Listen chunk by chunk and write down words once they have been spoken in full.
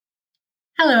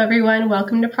Hello, everyone.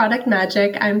 Welcome to Product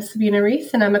Magic. I'm Sabina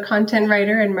Reese, and I'm a content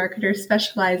writer and marketer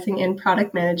specializing in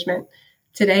product management.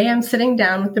 Today, I'm sitting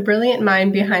down with the brilliant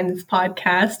mind behind this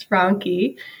podcast,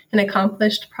 Ronke, an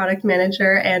accomplished product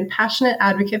manager and passionate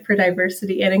advocate for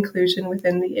diversity and inclusion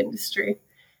within the industry.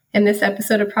 In this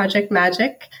episode of Project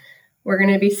Magic, we're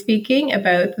going to be speaking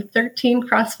about the 13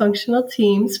 cross-functional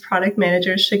teams product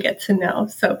managers should get to know.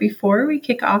 So before we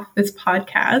kick off this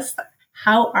podcast,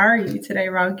 how are you today,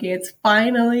 Ronke? It's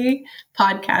finally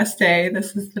podcast day.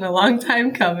 This has been a long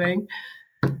time coming.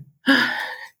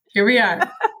 Here we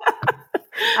are.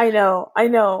 I know.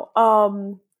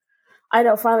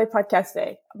 Finally podcast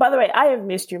day. By the way, I have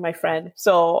missed you, my friend.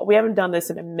 So we haven't done this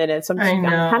in a minute. So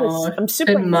I'm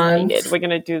super excited. We're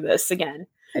going to do this again.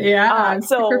 Yeah. I'm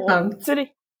super pumped. To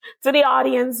the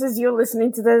audience, as you're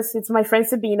listening to this, it's my friend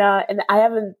Sabina, and I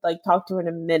haven't talked to her in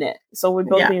a minute. So we've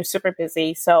both been super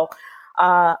busy. So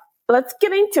let's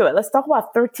get into it. Let's talk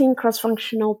about 13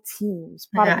 cross-functional teams.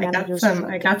 Product managers.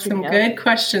 I got some good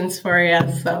questions for you,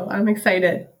 so I'm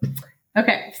excited.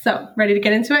 Okay, so ready to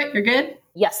get into it? You're good?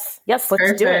 Yes, let's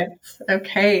do it.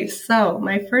 Okay, so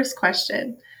my first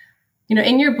question.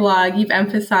 In your blog, you've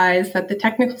emphasized that the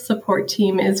technical support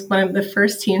team is one of the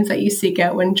first teams that you seek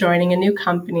out when joining a new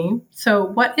company. So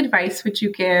what advice would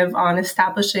you give on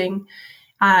establishing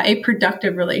a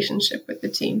productive relationship with the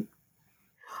team?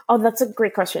 Oh, that's a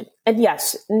great question. And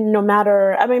yes,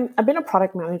 I've been a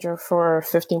product manager for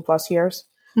 15 plus years.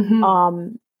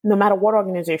 Mm-hmm. No matter what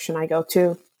organization I go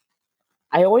to,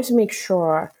 I always make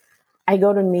sure I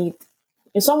go to meet.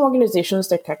 In some organizations,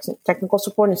 they're technical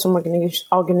support. In some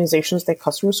organizations, they're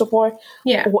customer support.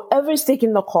 Yeah. Whoever is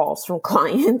taking the calls from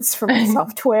clients, from the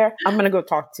software, I'm going to go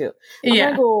talk to. I'm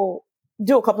going to go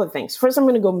do a couple of things. First, I'm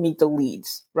going to go meet the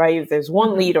leads, right? If there's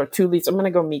one lead or two leads, I'm going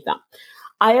to go meet them.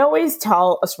 I always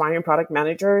tell aspiring product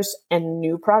managers and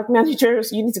new product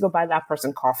managers, you need to go buy that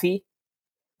person coffee.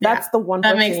 That's the one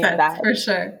person that makes sense, for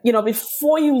sure.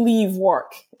 Before you leave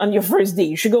work on your first day,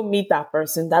 you should go meet that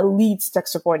person that leads tech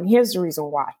support. And here's the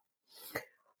reason why.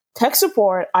 Tech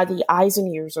support are the eyes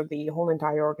and ears of the whole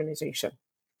entire organization.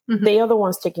 Mm-hmm. They are the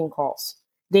ones taking calls.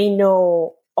 They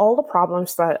know all the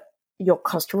problems that your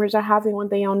customers are having when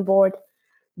they onboard.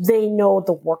 They know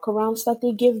the workarounds that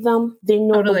they give them. They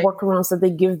know the workarounds that they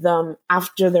give them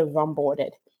after they're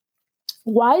onboarded.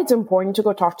 Why it's important to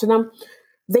go talk to them?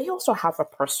 They also have a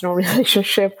personal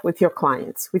relationship with your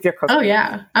clients, with your customers. Oh,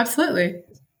 yeah, absolutely.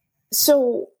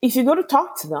 So if you go to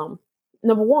talk to them,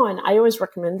 number one, I always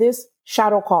recommend this,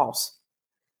 shadow calls.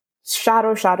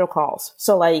 Shadow calls.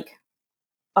 So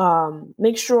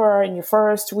make sure in your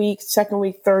first week, second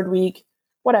week, third week,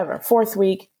 whatever, fourth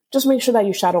week, just make sure that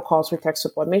you shadow calls with tech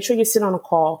support. Make sure you sit on a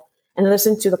call and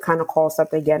listen to the kind of calls that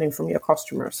they're getting from your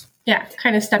customers. Yeah,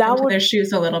 kind of step into their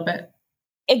shoes a little bit.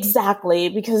 Exactly,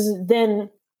 because then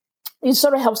it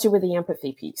sort of helps you with the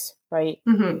empathy piece, right?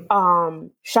 Mm-hmm.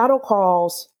 Shadow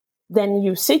calls, then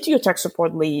you say to your tech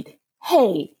support lead,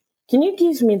 hey, can you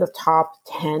give me the top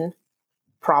 10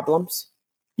 problems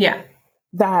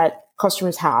that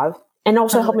customers have? And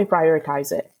also help me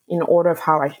prioritize it in order of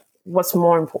what's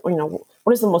more important,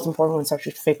 what is the most important ones I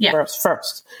should fix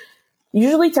first?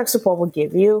 Usually tech support will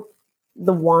give you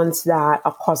the ones that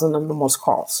are causing them the most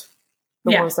calls.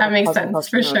 Ones that makes sense,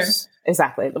 for sure.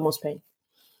 Exactly, the most pain.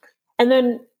 And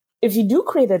then if you do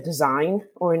create a design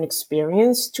or an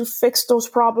experience to fix those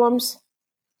problems,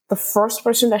 the first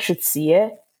person that should see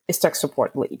it is tech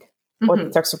support lead or the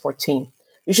tech support team.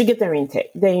 You should get their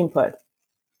input,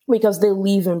 because they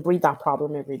live and breathe that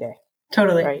problem every day.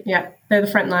 Totally. Right? Yeah. They're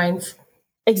the front lines.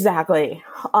 Exactly.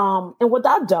 And what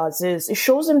that does is it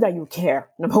shows them that you care.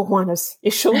 Number one is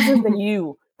it shows them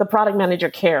that the product manager,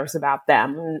 cares about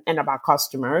them and about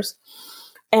customers.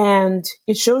 And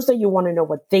it shows that you want to know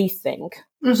what they think.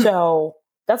 Mm-hmm. So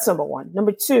that's number one.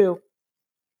 Number two,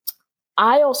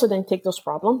 I also then take those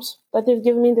problems that they've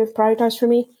given me, they've prioritized for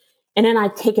me, and then I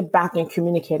take it back and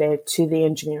communicate it to the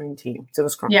engineering team, to the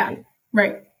Scrum team.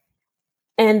 Right.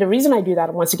 And the reason I do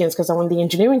that, once again, is because I want the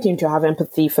engineering team to have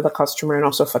empathy for the customer and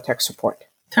also for tech support.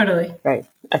 Totally. Right.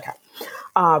 Okay.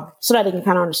 So that they can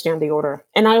kind of understand the order.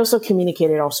 And I also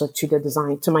communicate it also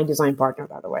to my design partner,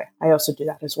 by the way. I also do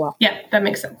that as well. Yeah, that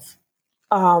makes sense.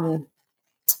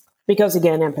 Because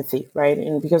again, empathy, right?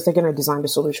 And because they're going to design the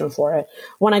solution for it.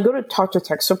 When I go to talk to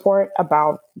tech support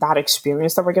about that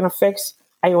experience that we're going to fix,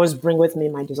 I always bring with me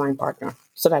my design partner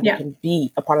so that they can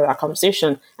be a part of that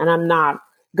conversation. And I'm not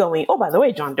going, oh, by the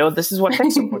way, John Doe, this is what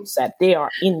tech support said. They are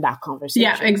in that conversation.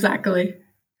 Yeah, exactly.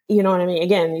 You know what I mean?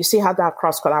 Again, you see how that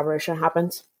cross collaboration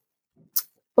happens.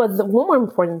 But the one more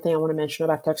important thing I want to mention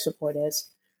about tech support is,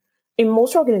 in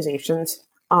most organizations,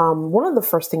 one of the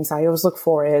first things I always look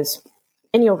for is,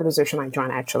 any organization I join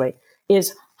actually,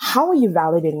 is how are you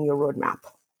validating your roadmap?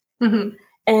 Mm-hmm.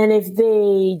 And if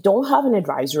they don't have an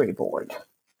advisory board,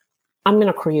 I'm going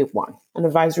to create one, an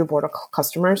advisory board of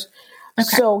customers. Okay.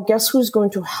 So guess who's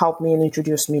going to help me and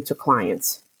introduce me to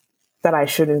clients that I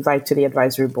should invite to the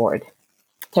advisory board?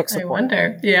 Tech support. I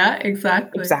wonder. Yeah,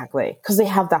 exactly. Exactly. Because they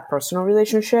have that personal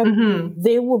relationship. Mm-hmm.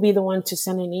 They will be the one to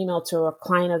send an email to a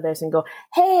client of theirs and go,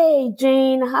 hey,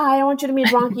 Jane, hi, I want you to meet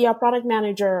Ronke, our product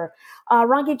manager.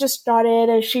 Ronke just started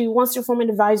and she wants to form an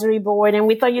advisory board and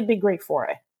we thought you'd be great for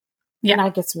it. Yeah. And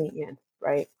that gets me in,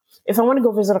 right? If I want to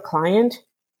go visit a client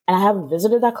and I haven't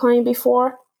visited that client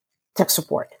before, tech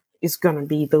support is going to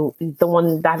be the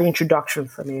one, that introduction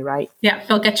for me, right? Yeah,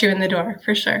 they'll get you in the door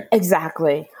for sure.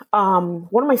 Exactly.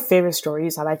 One of my favorite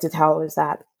stories I like to tell is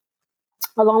that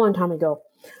a long time ago,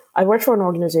 I worked for an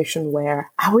organization where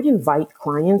I would invite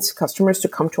customers to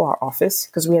come to our office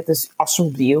because we had this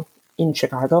awesome view in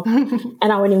Chicago.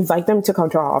 And I would invite them to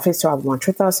come to our office to have lunch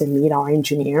with us and meet our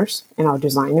engineers and our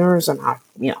designers and our,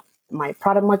 my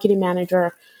product marketing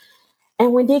manager.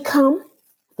 And when they come,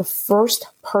 the first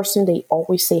person they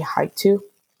always say hi to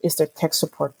is their tech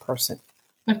support person.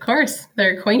 Of course.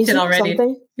 They're acquainted already.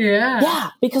 Something? Yeah. Yeah,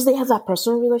 because they have that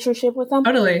personal relationship with them.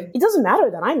 Totally. It doesn't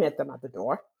matter that I met them at the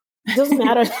door. It doesn't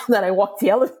matter that I walked the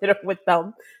elevator with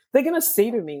them. They're going to say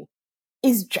to me,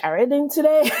 is Jared in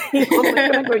today? I'm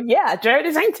going to go, yeah, Jared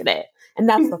is in today. And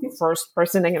that's the first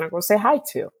person they're going to go say hi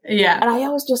to. Yeah. And I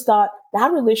always just thought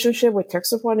that relationship with tech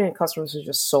support and customers is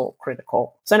just so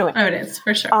critical. So anyway. Oh, it is,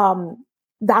 for sure.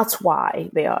 That's why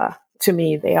to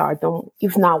me, they are,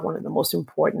 if not one of the most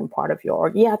important part of your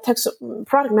org. Yeah,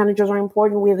 product managers are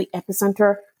important. We're the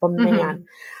epicenter. But man,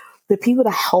 the people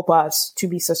that help us to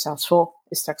be successful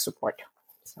is tech support.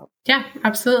 So yeah,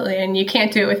 absolutely. And you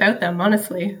can't do it without them,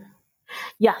 honestly.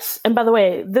 Yes. And by the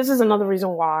way, this is another reason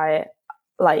why,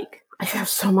 I have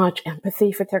so much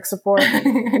empathy for tech support.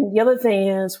 And the other thing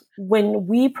is when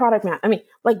we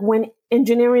when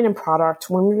engineering and product,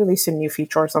 when we release a new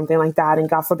feature or something like that, and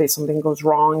God forbid something goes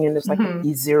wrong and it's like an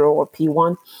E0 or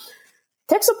P1,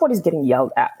 tech support is getting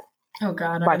yelled at. Oh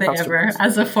God, are they ever?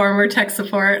 As a former tech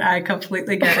support, I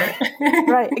completely get it.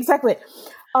 Right, exactly.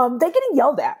 They're getting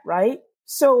yelled at, right?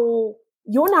 So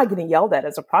you're not getting yelled at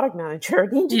as a product manager.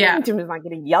 The engineering team is not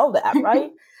getting yelled at,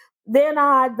 right? They're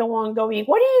not the one going,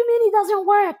 what do you mean it doesn't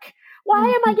work? Why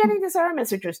am I getting these error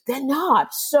messages? They're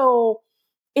not. So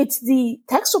it's the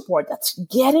tech support that's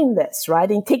getting this, right?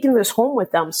 And taking this home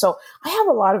with them. So I have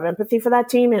a lot of empathy for that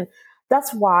team. And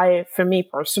that's why, for me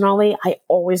personally, I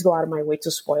always go out of my way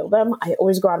to spoil them. I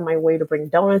always go out of my way to bring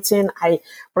donuts in. I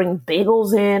bring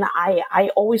bagels in. I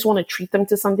always want to treat them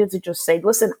to something to just say,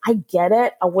 listen, I get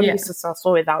it. I wouldn't be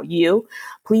successful without you.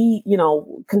 Please,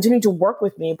 continue to work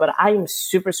with me. But I am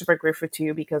super, super grateful to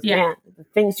you because, man, the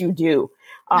things you do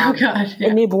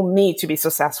enable me to be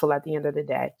successful at the end of the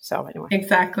day. So anyway.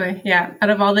 Exactly. Yeah. Out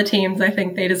of all the teams, I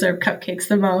think they deserve cupcakes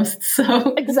the most.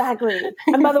 So exactly.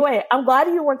 And by the way, I'm glad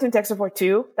you worked in tech support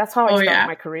too. That's how I started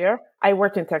my career. I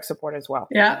worked in tech support as well.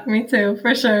 Yeah, me too,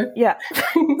 for sure. Yeah.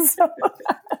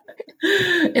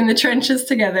 In the trenches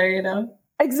together,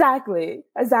 Exactly.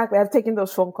 I've taken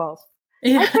those phone calls.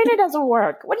 Yeah. My printer doesn't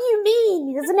work. What do you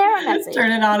mean? There's an error message.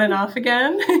 Turn it on and off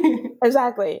again.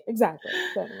 Exactly.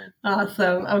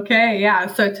 Awesome. Okay. Yeah.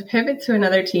 So to pivot to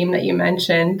another team that you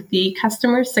mentioned, the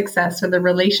customer success or the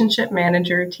relationship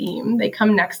manager team, they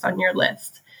come next on your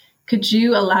list. Could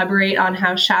you elaborate on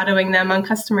how shadowing them on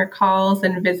customer calls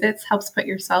and visits helps put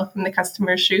yourself in the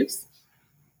customer's shoes?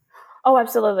 Oh,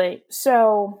 absolutely.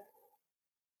 So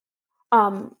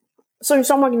in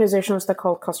some organizations, they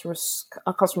call customer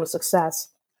success.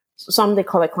 Some they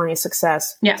call it client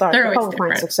success. Yeah, they're always different.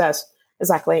 Client success.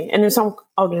 Exactly. And in some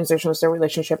organizations, they're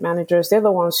relationship managers. They're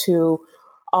the ones who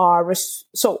are,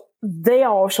 so they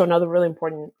are also another really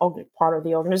important part of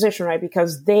the organization, right?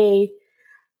 Because they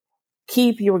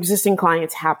keep your existing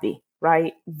clients happy,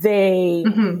 right? They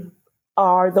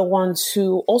are the ones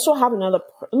who also have another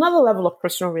level of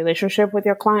personal relationship with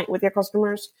your client, with your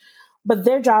customers. But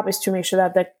their job is to make sure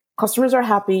that the customers are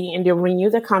happy and they'll renew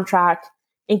the contract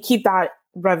and keep that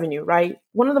revenue, right?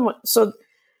 One of the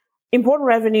important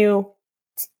revenue,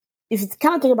 if you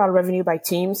kind of think about revenue by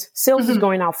teams, sales is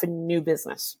going out for new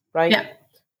business, right? Yeah.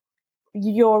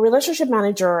 Your relationship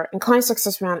manager and client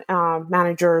success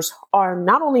managers are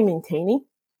not only maintaining,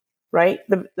 right?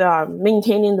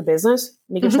 Maintaining the business,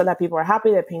 making sure that people are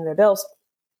happy, they're paying their bills,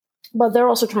 but they're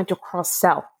also trying to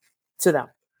cross-sell to them.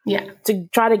 Yeah. To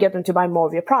try to get them to buy more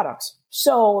of your products.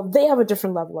 So they have a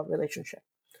different level of relationship.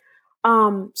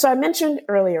 So I mentioned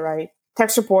earlier, right? Tech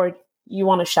support, you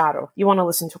want to shadow, you want to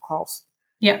listen to calls.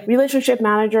 Yeah. Relationship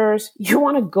managers, you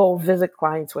want to go visit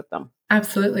clients with them.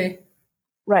 Absolutely.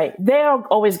 Right. They're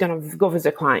always going to go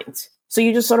visit clients. So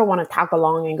you just sort of want to tag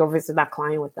along and go visit that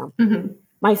client with them. Mm-hmm.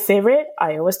 My favorite,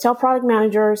 I always tell product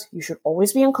managers, you should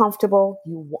always be uncomfortable.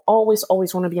 You always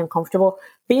want to be uncomfortable.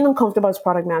 Being uncomfortable as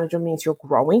product manager means you're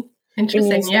growing.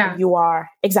 Interesting. It means Yeah. you are,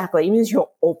 exactly. It means you're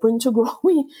open to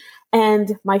growing.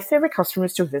 And my favorite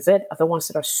customers to visit are the ones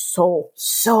that are so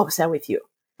upset with you.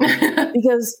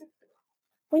 Because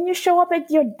when you show up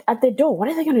at their door, what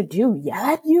are they going to do? Yell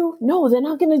at you? No, they're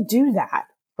not going to do that.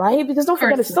 Right? Because don't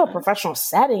forget, it's still a professional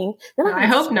setting. I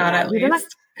hope not, at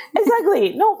least.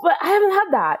 Exactly. No, but I haven't had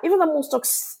that.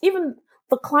 Even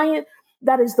the client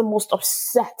that is the most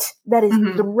upset, that is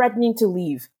threatening to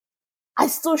leave, I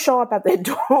still show up at their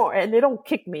door and they don't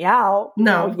kick me out.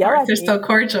 No, of course. They're still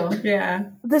cordial. Yeah.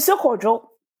 They're still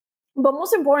cordial. But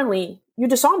most importantly, you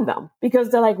disarm them because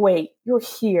they're like, wait, you're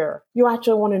here. You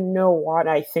actually want to know what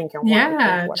I think and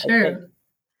I think.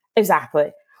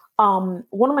 Exactly.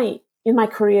 In my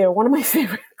career, one of my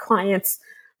favorite clients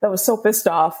that was so pissed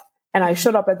off, and I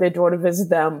showed up at their door to visit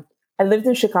them. I lived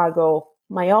in Chicago.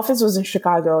 My office was in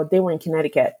Chicago. They were in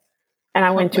Connecticut. And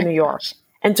I went to New York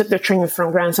and took the train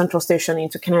from Grand Central Station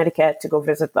into Connecticut to go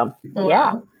visit them. Oh,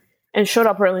 yeah. Wow. And showed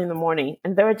up early in the morning.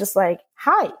 And they were just like,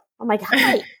 hi. I'm like,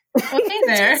 hi. Okay,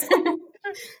 there.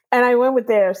 And I went with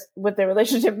their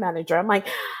relationship manager. I'm like,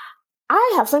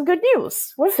 I have some good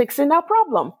news. We're fixing that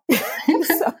problem.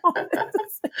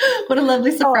 What a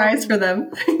lovely surprise for them.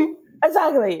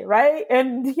 Exactly. Right.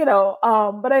 And,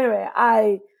 but anyway,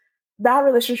 that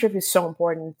relationship is so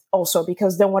important also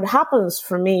because then what happens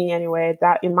for me anyway,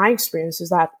 that in my experience is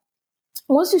that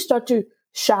once you start to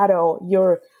shadow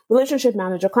your relationship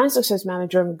manager, client success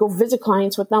manager, and go visit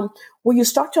clients with them, what you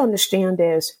start to understand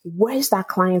is where is that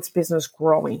client's business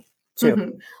growing to?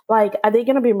 Mm-hmm. Like, are they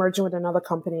going to be merging with another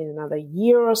company in another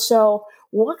year or so?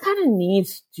 What kind of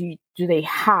needs do they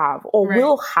have or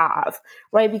will have,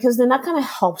 right? Because then that kind of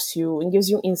helps you and gives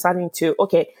you insight into,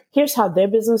 okay, here's how their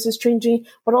business is changing,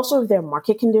 but also if there are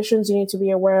market conditions you need to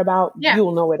be aware about,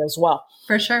 you'll know it as well.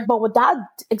 For sure. But what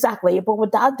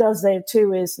that does there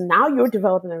too is now you're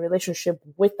developing a relationship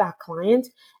with that client.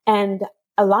 And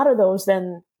a lot of those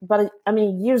then,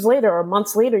 years later or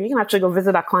months later, you can actually go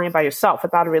visit that client by yourself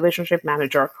without a relationship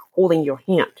manager holding your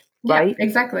hand, right? Yeah,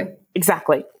 exactly.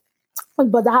 Exactly.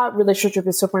 But that relationship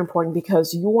is super important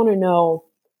because you want to know,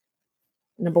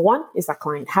 number one, is that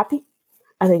client happy?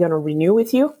 Are they going to renew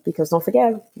with you? Because don't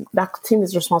forget, that team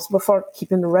is responsible for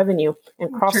keeping the revenue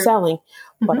and cross-selling,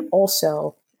 but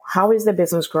also how is the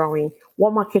business growing?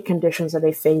 What market conditions are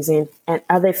they facing? And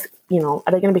are they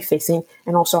going to be facing?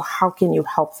 And also, how can you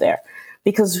help there?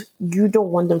 Because you don't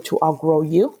want them to outgrow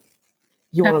you.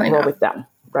 You want to grow with them,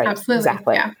 right? Absolutely.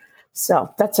 Exactly. Yeah.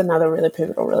 So that's another really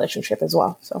pivotal relationship as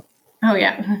well. So. Oh,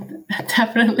 yeah.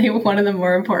 Definitely one of the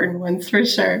more important ones for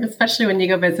sure, especially when you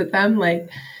go visit them. Like,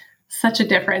 such a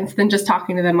difference than just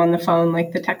talking to them on the phone,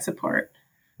 like the tech support.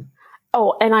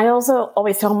 Oh, and I also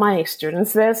always tell my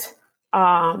students this,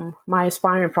 my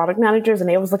aspiring product managers, and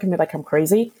they always look at me like I'm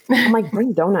crazy. I'm like,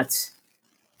 bring donuts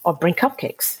or bring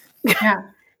cupcakes. Yeah.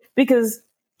 Because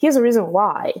here's the reason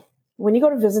why. When you go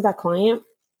to visit that client,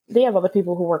 they have other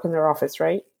people who work in their office,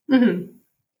 right? Mm-hmm.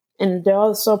 And there are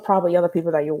also probably other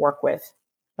people that you work with,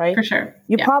 right? For sure.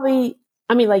 You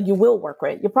will work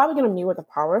with. You're probably going to meet with a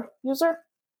power user,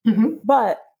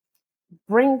 but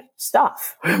bring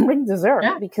stuff, bring dessert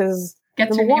because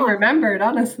gets your name remembered,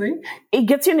 honestly. It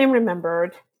gets your name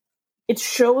remembered. It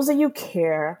shows that you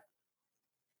care.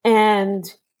 And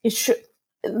it should,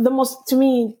 to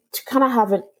me, to kind of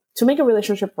have it, to make a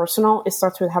relationship personal, it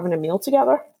starts with having a meal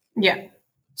together. Yeah.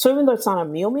 So even though it's not a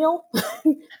meal,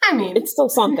 I mean, it's still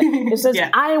something. It says,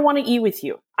 I want to eat with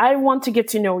you. I want to get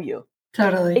to know you.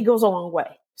 Totally. It goes a long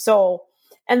way. So,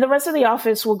 and the rest of the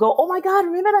office will go, oh my God,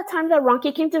 remember that time that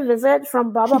Ronke came to visit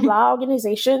from blah, blah, blah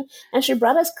organization and she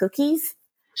brought us cookies?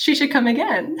 She should come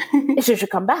again. She should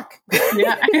come back.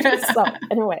 Yeah. So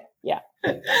anyway, yeah.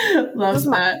 Love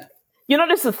that. You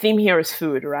notice the theme here is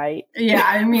food, right? Yeah,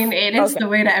 I mean, it is the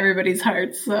way to everybody's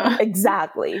hearts. So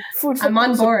exactly. Food for I'm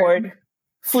on board.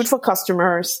 Food for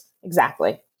customers.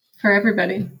 Exactly. For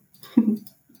everybody.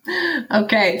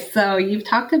 Okay, so you've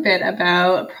talked a bit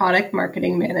about product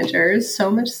marketing managers, so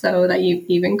much so that you've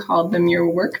even called them your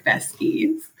work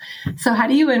besties. So how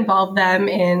do you involve them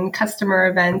in customer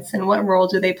events and what role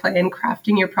do they play in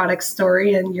crafting your product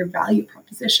story and your value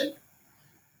proposition?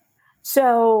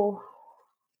 So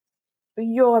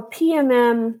your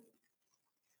PMM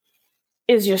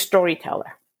is your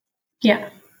storyteller. Yeah.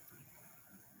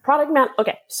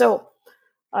 Okay, so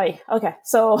Okay.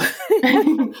 So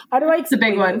how do I explain It's a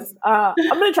big one. this? I'm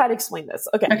going to try to explain this.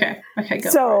 Okay. Okay. Go.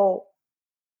 So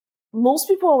most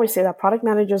people always say that product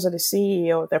managers are the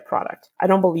CEO of their product. I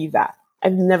don't believe that.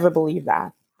 I've never believed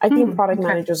that. I think product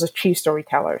managers are chief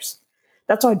storytellers.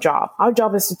 That's our job. Our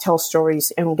job is to tell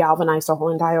stories and galvanize the whole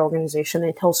entire organization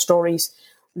and tell stories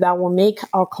that will make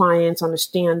our clients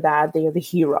understand that they are the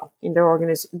hero in their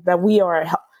organization, that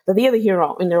they are the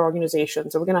hero in their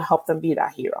organization. So we're going to help them be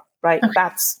that hero, right? Okay.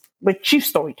 We're chief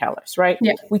storytellers, right?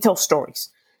 Yeah. We tell stories.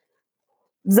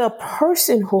 The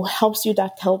person who helps you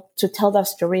to tell that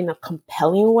story in a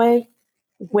compelling way,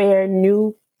 where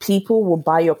new people will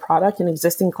buy your product and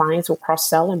existing clients will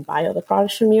cross-sell and buy other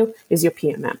products from you, is your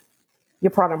PMM,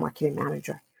 your product marketing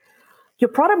manager. Your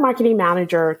product marketing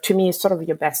manager, to me, is sort of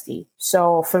your bestie.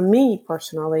 So for me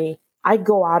personally, I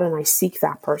go out and I seek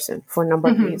that person for a number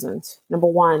of reasons. Number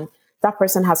one, that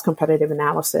person has competitive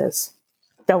analysis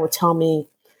that will tell me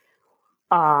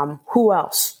who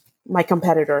else, my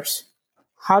competitors,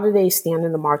 how do they stand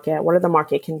in the market? What are the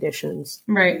market conditions?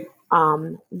 Right.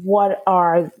 What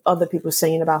are other people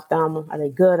saying about them? Are they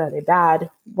good? Are they bad?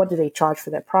 What do they charge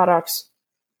for their products?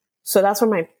 So that's where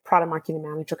my product marketing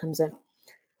manager comes in.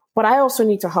 But I also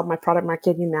need to help my product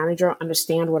marketing manager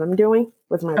understand what I'm doing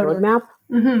with my roadmap.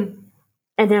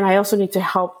 And then I also need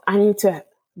to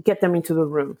get them into the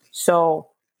room. So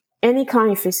any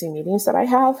client-facing meetings that I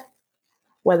have,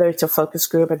 whether it's a focus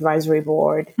group, advisory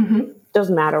board,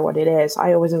 doesn't matter what it is,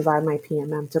 I always invite my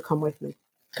PMM to come with me.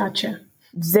 Gotcha.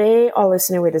 They are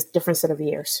listening with a different set of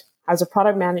ears. As a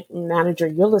product manager,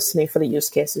 you're listening for the use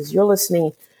cases. You're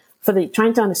listening for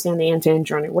trying to understand the end-to-end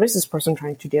journey. What is this person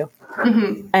trying to do?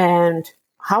 And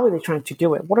how are they trying to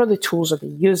do it? What are the tools that they're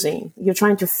using? You're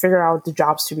trying to figure out the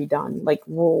jobs to be done. Like,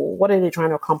 what are they trying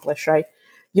to accomplish, right?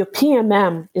 Your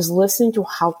PMM is listening to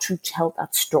how to tell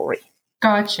that story.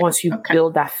 Gotcha. Once you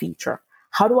build that feature.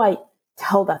 How do I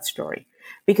tell that story?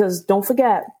 Because don't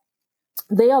forget,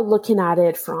 they are looking at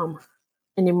it from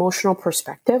an emotional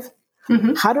perspective.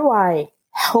 How do I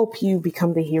help you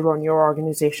become the hero in your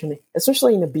organization,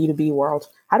 especially in the B2B world?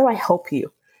 How do I help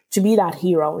you to be that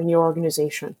hero in your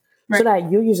organization so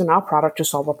that you're using our product to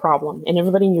solve a problem and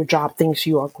everybody in your job thinks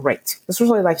you are great?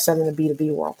 Especially like I said in the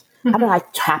B2B world. How do I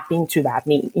tap into that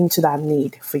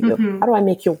need for you? How do I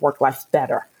make your work life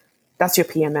better? That's your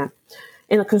PMM.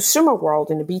 In the consumer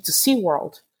world, in the B2C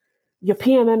world, your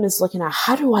PMM is looking at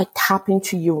how do I tap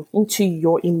into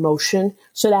your emotion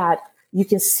so that you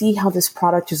can see how this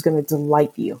product is going to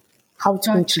delight you, how it's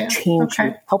going to change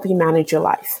you, help you manage your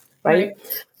life, right?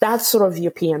 That's sort of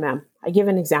your PMM. I give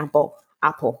an example,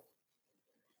 Apple.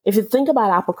 If you think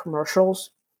about Apple commercials,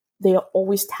 they are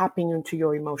always tapping into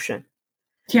your emotion.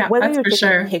 Yeah, whether that's you're for taking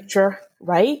sure. a picture,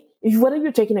 right? Whether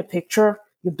you're taking a picture,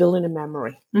 you're building a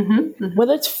memory.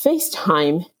 Whether it's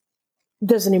FaceTime,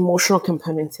 there's an emotional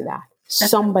component to that.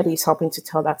 Somebody's helping to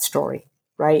tell that story,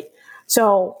 right?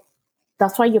 So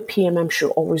that's why your PMM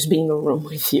should always be in the room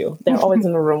with you. They're always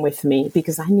in the room with me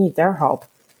because I need their help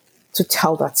to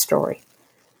tell that story.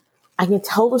 I can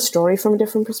tell the story from a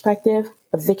different perspective,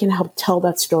 but they can help tell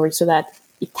that story so that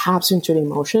it taps into the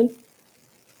emotion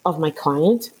of my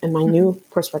client and my new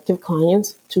prospective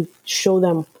clients to show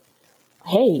them,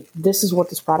 hey, this is what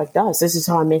this product does. This is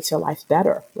how it makes your life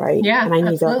better, right? Yeah, and I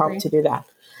need their help to do that.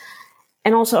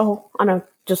 And also, I know,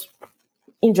 just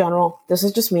in general, this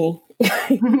is just me.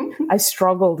 I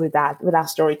struggled with that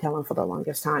storytelling for the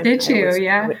longest time. Did you?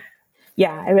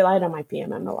 Yeah, I relied on my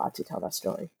PMM a lot to tell that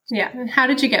story. Yeah. And how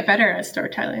did you get better at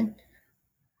storytelling?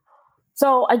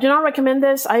 So I do not recommend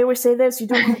this. I always say this. You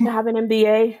don't have to have an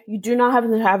MBA. You do not have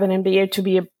to have an MBA to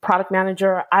be a product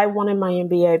manager. I wanted my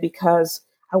MBA because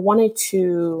I wanted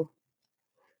to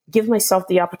give myself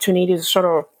the opportunity to sort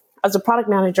of, as a product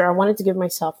manager, I wanted to give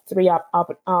myself 3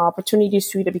 opportunities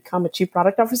to either become a chief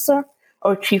product officer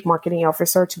or a chief marketing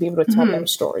officer to be able to tell better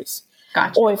stories.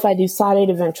 Gotcha. Or if I decided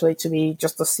eventually to be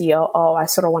just a COO, I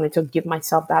sort of wanted to give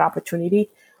myself that opportunity.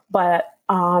 But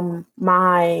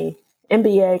my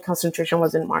MBA concentration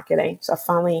was in marketing. So I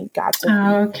finally got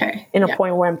to in a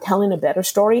point where I'm telling a better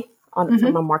story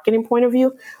from a marketing point of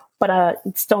view. But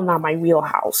it's still not my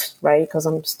wheelhouse, right? Because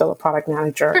I'm still a product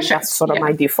manager. For sure. That's sort of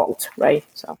my default, right?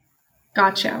 So,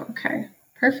 gotcha. Okay,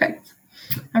 perfect.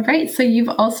 All right. So you've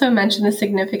also mentioned the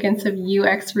significance of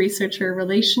UX researcher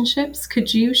relationships.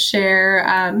 Could you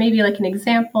share maybe like an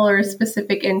example or a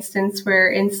specific instance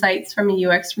where insights from a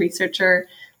UX researcher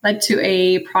led to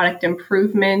a product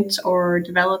improvement or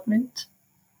development?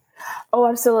 Oh,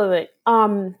 absolutely.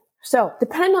 So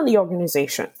depending on the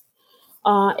organization,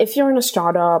 if you're in a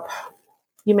startup,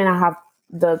 you may not have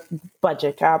the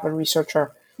budget to have a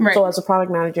researcher. Right. So as a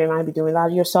product manager, you might be doing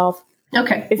that yourself.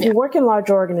 Okay. If you work in large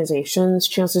organizations,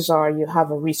 chances are you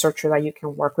have a researcher that you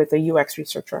can work with, a UX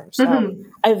researcher. So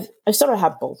I sort of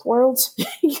have both worlds.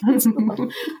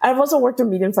 I've also worked in a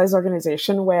medium-sized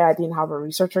organization where I didn't have a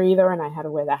researcher either, and I had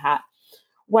to wear the hat.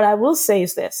 What I will say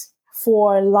is this.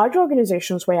 For large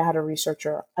organizations where I had a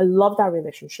researcher, I love that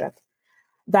relationship.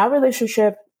 That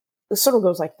relationship sort of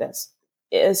goes like this.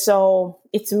 So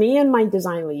it's me and my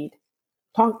design lead.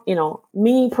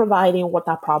 Me providing what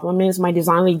that problem is, my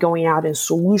design lead going out and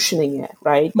solutioning it,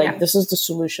 right? Like this is the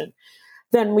solution.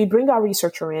 Then we bring our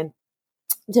researcher in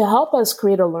to help us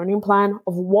create a learning plan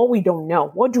of what we don't know.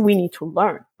 What do we need to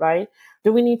learn, right?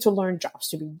 Do we need to learn jobs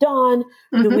to be done?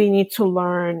 Do we need to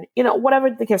learn, whatever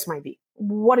the case might be?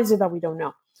 What is it that we don't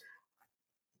know?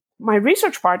 My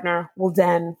research partner will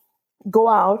then go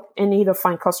out and either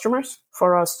find customers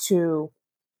for us to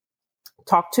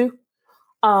talk to,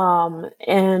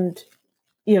 and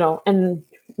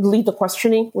lead the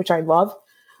questioning, which I love.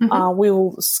 We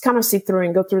will kind of sit through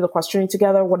and go through the questioning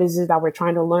together. What is it that we're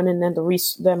trying to learn? And then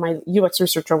then my UX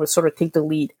researcher will sort of take the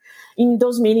lead. In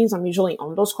those meetings, I'm usually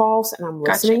on those calls and I'm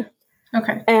listening.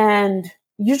 Okay. And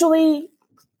usually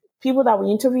people that we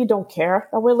interview don't care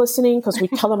that we're listening because we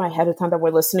tell them ahead of time that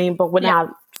we're listening, but we're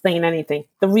not saying anything.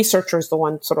 The researcher is the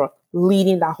one sort of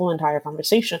leading that whole entire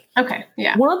conversation. Okay.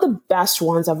 Yeah. One of the best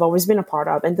ones I've always been a part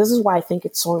of, and this is why I think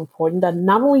it's so important that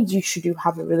not only should you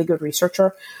have a really good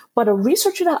researcher, but a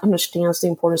researcher that understands the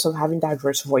importance of having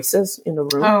diverse voices in the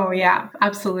room. Oh, yeah,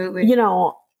 absolutely.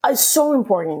 It's so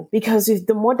important because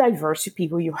the more diverse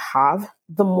people you have,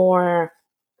 the more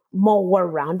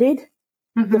well-rounded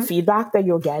the feedback that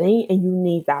you're getting, and you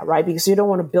need that, right? Because you don't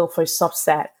want to build for a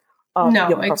subset of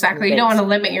your exactly. You don't want to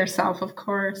limit yourself, of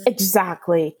course.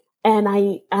 Exactly. And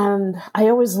I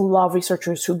always love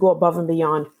researchers who go above and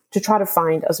beyond to try to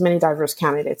find as many diverse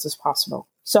candidates as possible.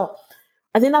 So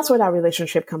I think that's where that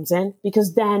relationship comes in,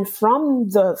 because then from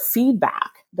the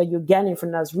feedback that you're getting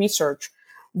from that research,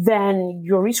 then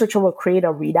your researcher will create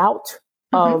a readout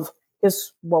of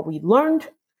this what we learned.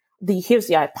 Here's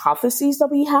the hypotheses that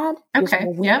we had. Okay.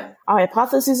 Our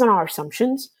hypotheses and our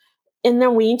assumptions. And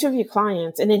then we interview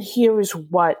clients, and then here is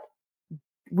what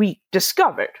we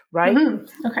discovered, right?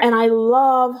 Okay. And I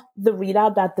love the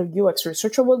readout that the UX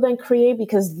researcher will then create,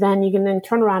 because then you can then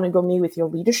turn around and go meet with your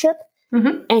leadership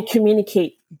and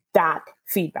communicate that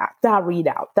feedback, that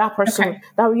readout. That person,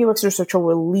 that UX researcher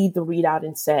will lead the readout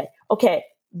and say, okay,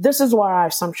 this is what our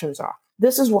assumptions are.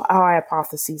 This is what our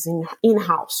hypotheses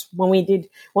in-house. When we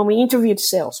interviewed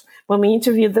sales, when we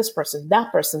interviewed this person,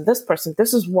 that person, this person,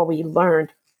 this is what we learned.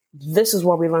 This is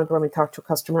what we learned when we talk to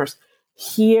customers.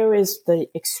 Here is the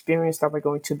experience that we're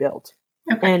going to build.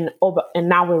 Okay. And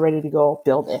now we're ready to go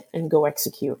build it and go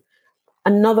execute.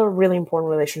 Another really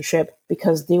important relationship,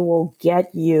 because they will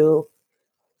help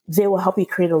you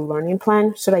create a learning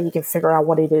plan so that you can figure out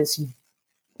what it is.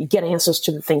 You get answers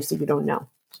to the things that you don't know.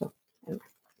 So, anyway.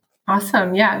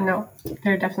 Awesome. Yeah, no,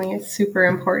 they're definitely super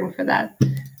important for that.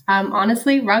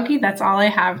 Honestly, Ronke, that's all I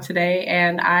have today.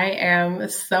 And I am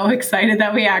so excited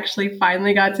that we actually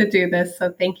finally got to do this. So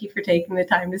thank you for taking the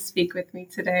time to speak with me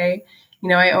today.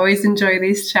 I always enjoy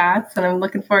these chats, and I'm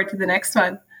looking forward to the next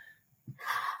one.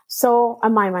 So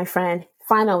am I, my friend.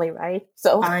 Finally, right?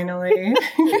 So finally.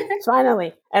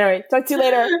 Finally. Anyway, talk to you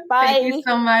later. Bye. Thank you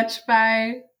so much.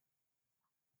 Bye.